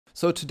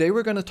So today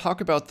we're going to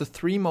talk about the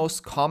 3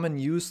 most common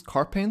used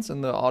car paints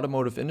in the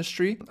automotive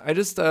industry. I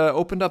just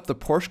opened up the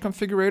Porsche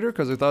configurator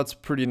because I thought it's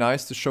pretty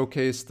nice to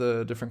showcase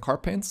the different car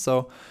paints.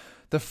 So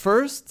the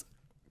first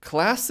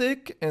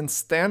classic and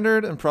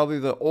standard and probably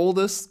the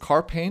oldest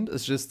car paint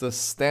is just the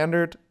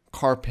standard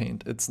car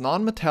paint. It's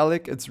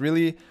non-metallic. It's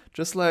really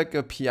just like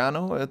a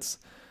piano. It's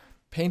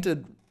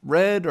painted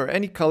red or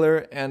any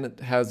color and it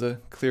has a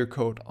clear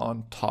coat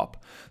on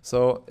top.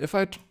 So if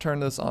I turn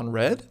this on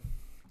red,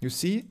 you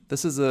see,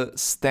 this is a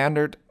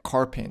standard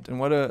car paint.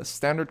 And what a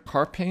standard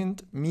car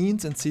paint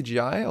means in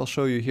CGI, I'll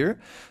show you here.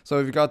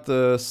 So we've got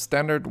the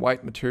standard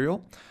white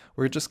material.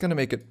 We're just gonna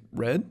make it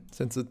red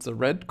since it's a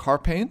red car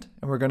paint,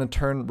 and we're gonna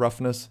turn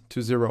roughness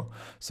to 0.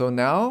 So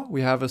now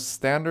we have a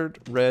standard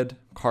red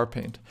car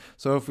paint.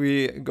 So if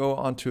we go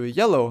onto a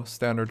yellow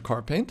standard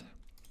car paint,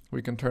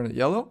 we can turn it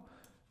yellow,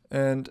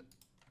 and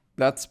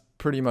that's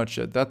pretty much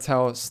it. That's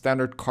how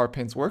standard car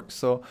paints work.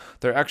 So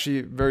they're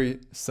actually very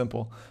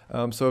simple.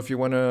 So if you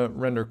want to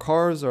render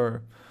cars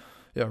or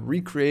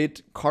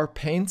recreate car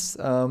paints,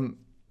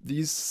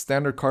 these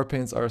standard car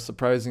paints are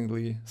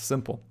surprisingly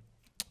simple.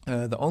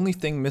 The only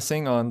thing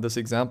missing on this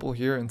example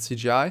here in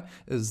CGI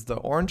is the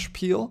orange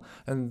peel,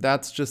 and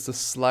that's just a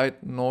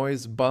slight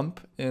noise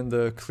bump in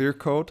the clear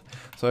coat.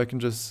 So I can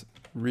just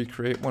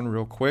recreate one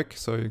real quick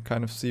so you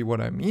kind of see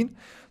what I mean.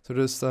 So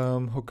just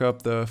hook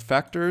up the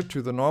factor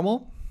to the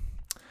normal,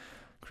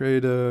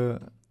 create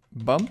a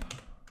bump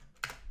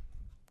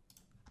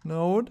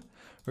node.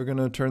 We're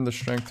gonna turn the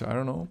strength to, I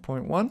don't know,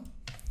 0.1.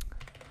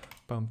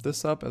 Bump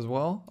this up as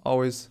well.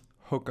 Always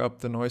hook up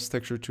the noise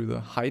texture to the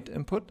height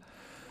input.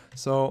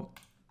 So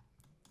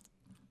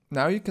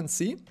now you can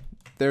see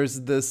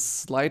there's this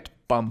slight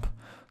bump.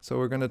 So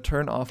we're gonna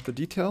turn off the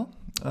detail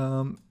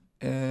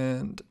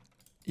and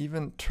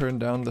even turn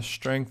down the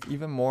strength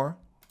even more.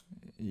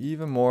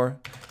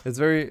 It's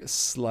very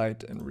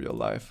slight in real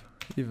life,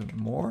 even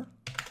more.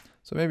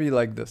 So maybe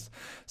like this.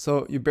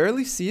 So you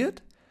barely see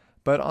it,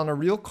 but on a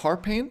real car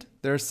paint,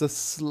 there's a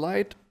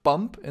slight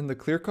bump in the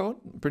clear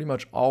coat, pretty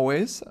much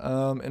always,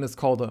 and it's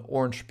called an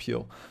orange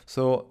peel.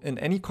 So in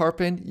any car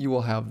paint, you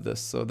will have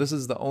this. So this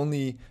is the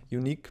only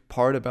unique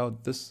part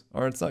about this,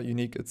 or it's not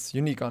unique, it's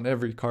unique on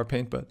every car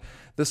paint, but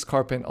this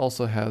car paint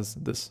also has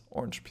this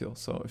orange peel.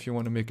 So if you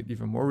want to make it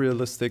even more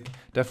realistic,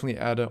 definitely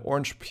add an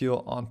orange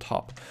peel on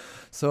top.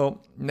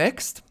 So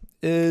next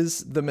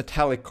is the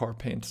metallic car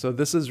paint. So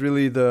this is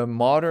really the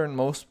modern,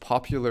 most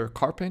popular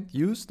car paint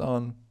used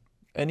on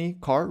any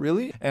car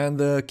really. And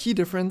the key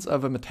difference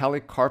of a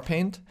metallic car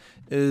paint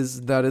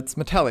is that it's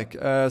metallic.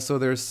 So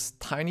there's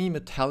tiny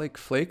metallic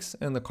flakes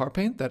in the car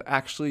paint that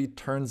actually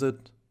turns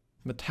it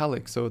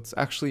metallic. So it's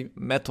actually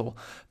metal,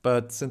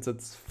 but since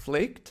it's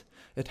flaked,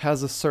 it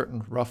has a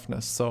certain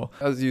roughness. So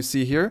as you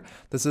see here,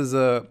 this is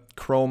a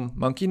chrome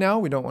monkey now.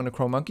 We don't want a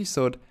chrome monkey,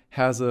 so it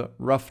has a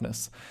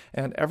roughness.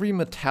 And every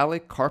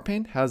metallic car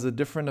paint has a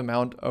different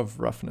amount of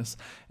roughness.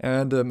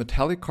 And a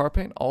metallic car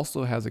paint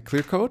also has a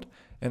clear coat.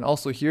 And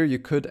also here you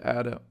could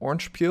add an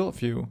orange peel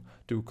if you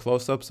do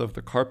close-ups of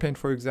the car paint,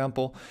 for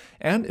example.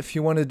 And if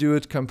you want to do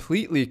it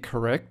completely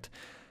correct,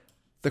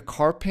 the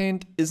car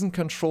paint isn't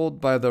controlled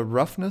by the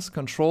roughness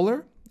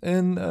controller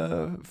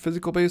in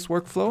physical-based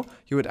workflow.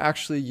 You would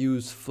actually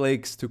use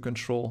flakes to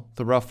control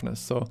the roughness.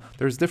 So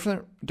there's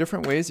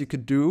different ways you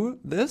could do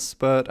this,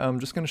 but I'm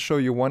just going to show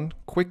you one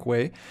quick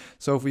way.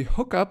 So if we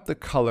hook up the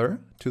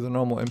color to the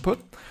normal input,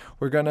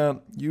 we're going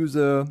to use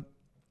a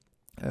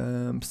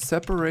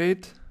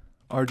separate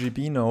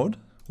RGB node.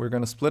 We're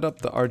going to split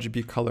up the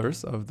RGB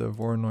colors of the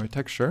Voronoi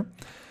texture.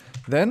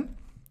 Then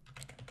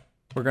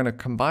we're going to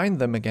combine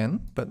them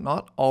again, but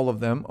not all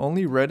of them,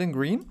 only red and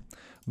green.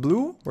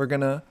 Blue, we're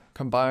going to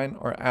combine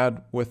or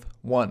add with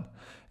 1.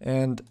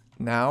 And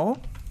now,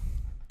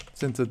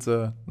 since it's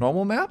a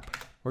normal map,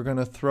 we're going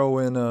to throw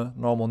in a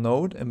normal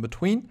node in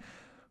between.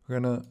 We're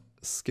going to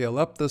scale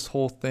up this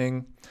whole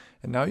thing.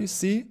 And now you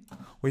see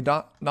we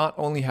not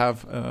only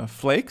have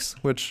flakes,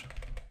 which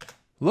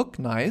look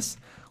nice,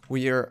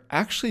 we are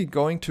actually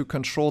going to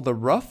control the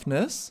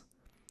roughness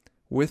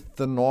with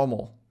the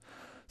normal.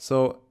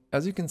 So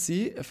as you can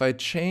see, if I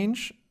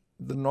change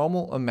the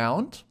normal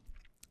amount,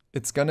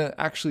 it's gonna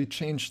actually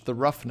change the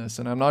roughness,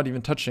 and I'm not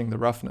even touching the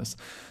roughness.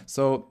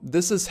 So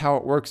this is how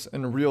it works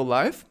in real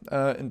life.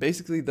 And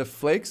basically the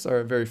flakes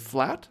are very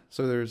flat,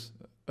 so there's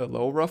a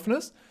low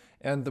roughness,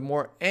 and the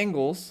more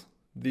angles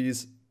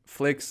these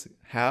flakes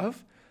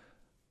have,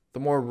 the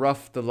more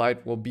rough the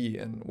light will be.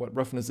 And what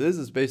roughness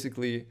is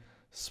basically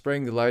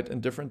spraying the light in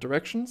different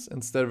directions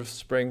instead of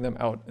spraying them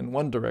out in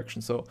one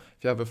direction. So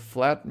if you have a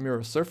flat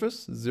mirror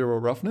surface, 0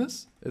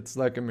 roughness, it's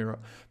like a mirror.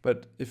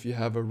 But if you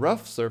have a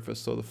rough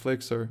surface, so the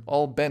flakes are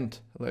all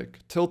bent, like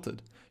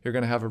tilted, you're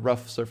going to have a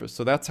rough surface.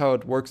 So that's how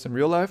it works in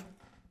real life.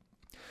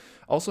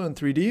 Also in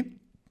 3D,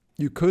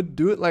 you could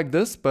do it like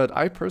this, but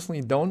I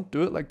personally don't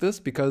do it like this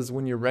because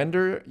when you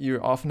render,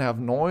 you often have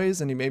noise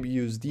and you maybe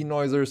use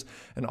denoisers,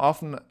 and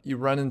often you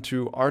run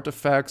into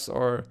artifacts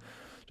or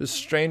just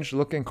strange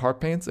looking car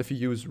paints if you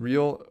use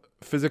real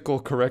physical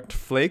correct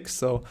flakes.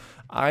 So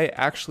I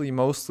actually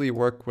mostly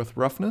work with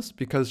roughness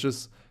because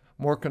just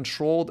more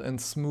controlled and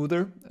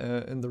smoother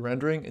in the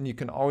rendering, and you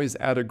can always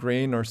add a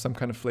grain or some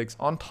kind of flakes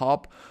on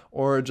top,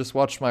 or just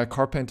watch my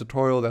Carpaint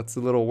tutorial. That's a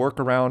little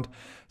workaround.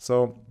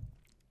 So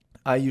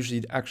I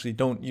usually actually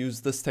don't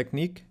use this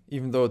technique,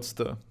 even though it's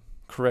the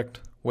correct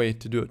way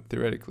to do it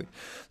theoretically.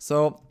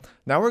 So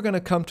now we're going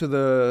to come to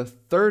the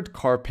third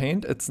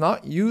Carpaint. It's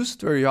not used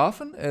very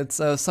often.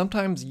 It's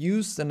sometimes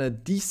used in a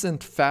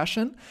decent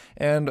fashion,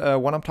 and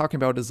what I'm talking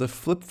about is a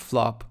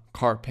flip-flop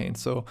Carpaint.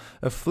 So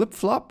a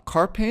flip-flop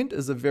Carpaint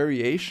is a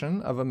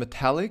variation of a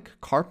metallic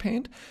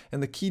Carpaint,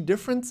 and the key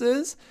difference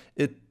is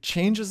it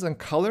changes in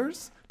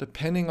colors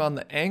depending on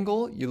the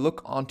angle you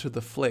look onto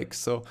the flake.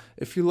 So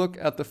if you look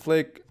at the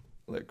flake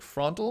like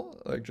frontal,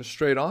 like just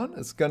straight on,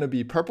 it's going to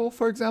be purple,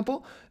 for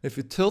example. If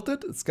you tilt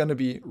it, it's going to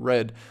be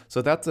red.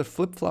 So that's a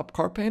flip-flop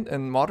Carpaint,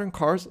 and modern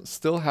cars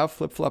still have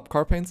flip-flop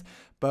Carpaints,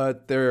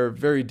 but they're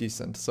very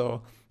decent.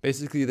 So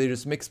basically they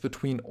just mix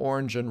between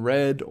orange and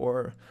red,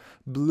 or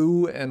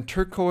blue and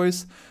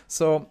turquoise.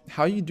 So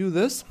how you do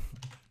this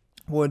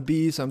would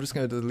be, so I'm just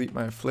going to delete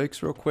my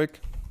flakes real quick.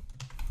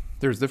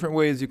 There's different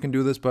ways you can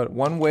do this, but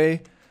one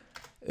way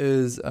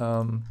is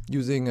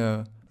using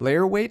a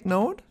layer weight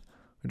node.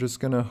 We're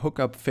just going to hook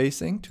up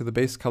facing to the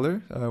base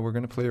color. We're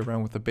going to play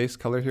around with the base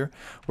color here.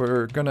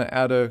 We're going to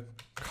add a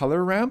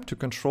color ramp to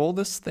control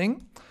this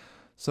thing.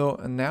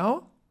 So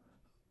now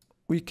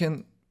we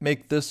can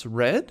make this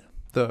red,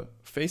 the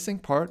facing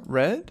part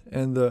red,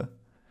 and the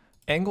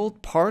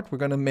angled part we're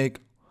going to make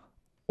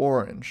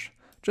orange,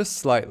 just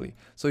slightly.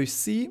 So you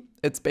see,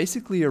 it's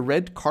basically a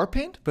red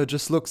Carpaint, but it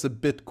just looks a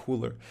bit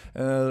cooler.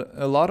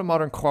 A lot of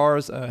modern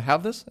cars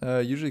have this.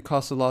 Usually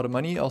costs a lot of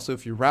money. Also,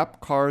 if you wrap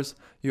cars,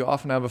 you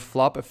often have a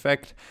flop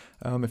effect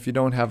if you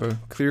don't have a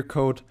clear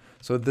coat.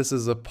 So this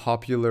is a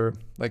popular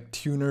like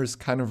tuners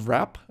kind of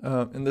wrap,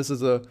 and this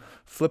is a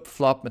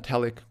flip-flop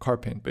metallic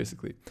Carpaint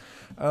basically.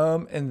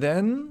 And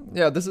then,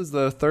 yeah, this is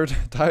the third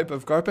type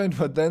of Carpaint,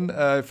 but then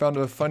I found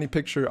a funny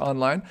picture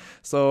online.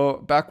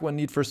 So back when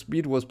Need for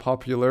Speed was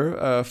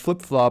popular,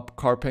 flip-flop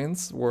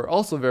Carpaints were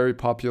also very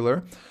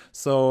popular.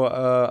 So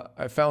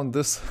I found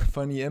this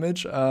funny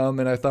image,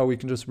 and I thought we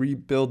can just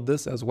rebuild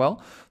this as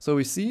well. So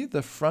we see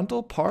the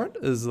frontal part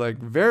is like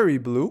very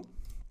blue.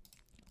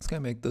 Let's gonna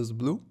make this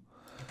blue.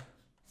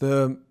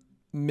 The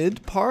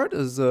mid part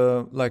is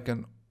like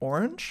an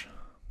orange.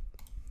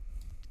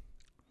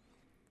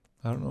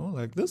 I don't know,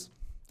 like this.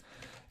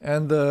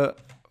 And the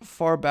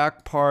far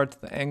back part,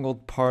 the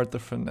angled part, the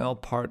fresnel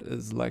part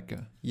is like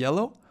a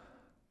yellow.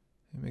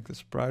 Make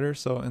this brighter.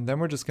 So, and then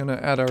we're just gonna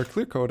add our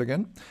clear coat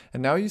again.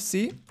 And now you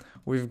see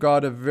we've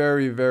got a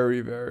very,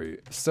 very, very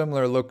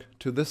similar look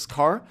to this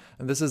car.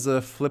 And this is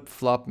a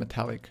flip-flop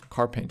metallic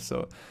Carpaint.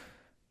 So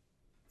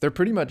they're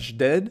pretty much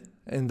dead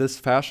in this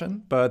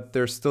fashion, but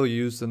they're still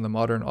used in the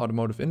modern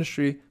automotive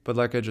industry, but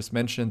like I just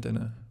mentioned, in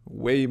a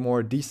way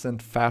more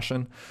decent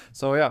fashion.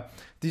 So yeah,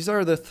 these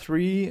are the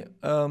three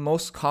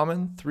most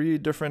common, three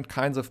different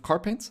kinds of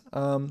Carpaints.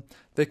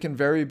 They can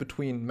vary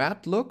between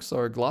matte looks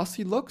or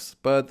glossy looks,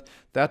 but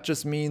that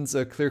just means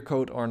a clear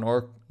coat or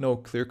no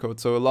clear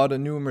coat. So a lot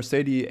of new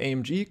Mercedes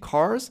AMG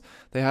cars,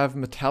 they have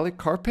metallic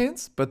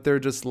Carpaints, but they're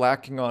just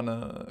lacking on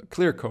a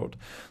clear coat.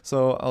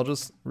 So I'll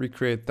just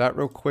recreate that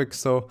real quick.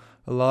 So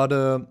a lot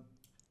of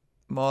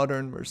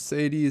modern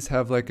Mercedes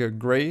have like a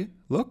gray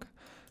look,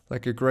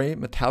 like a gray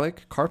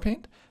metallic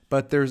Carpaint,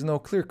 but there's no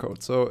clear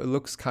coat. So it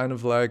looks kind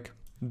of like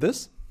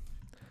this.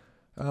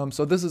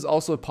 So this is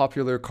also a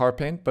popular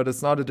Carpaint, but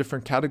it's not a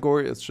different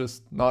category. It's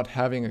just not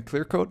having a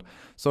clear coat.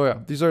 So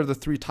yeah, these are the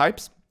three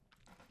types.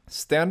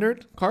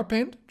 Standard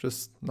Carpaint,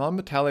 just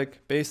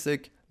non-metallic,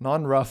 basic,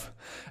 non-rough.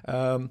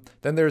 Then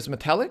there's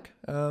metallic.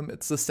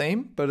 It's the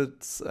same, but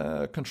it's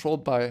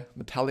controlled by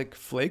metallic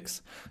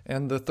flakes.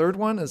 And the third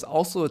one is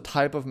also a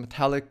type of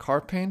metallic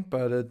Carpaint,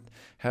 but it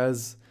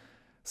has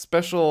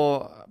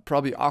special,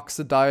 probably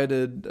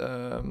oxidized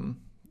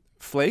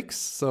flakes.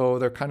 So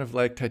they're kind of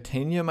like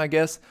titanium, I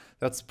guess.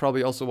 That's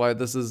probably also why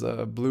this is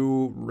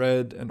blue,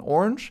 red, and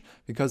orange,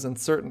 because in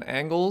certain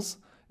angles,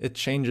 it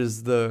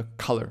changes the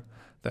color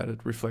that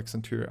it reflects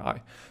into your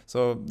eye.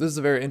 So this is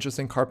a very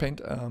interesting Carpaint.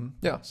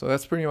 Yeah, so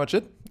that's pretty much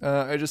it.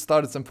 I just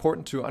thought it's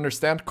important to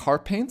understand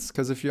Carpaints,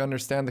 because if you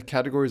understand the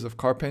categories of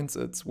Carpaints,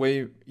 it's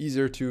way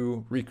easier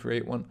to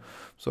recreate one.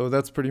 So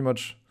that's pretty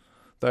much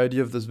the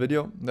idea of this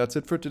video. That's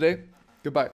it for today. Goodbye.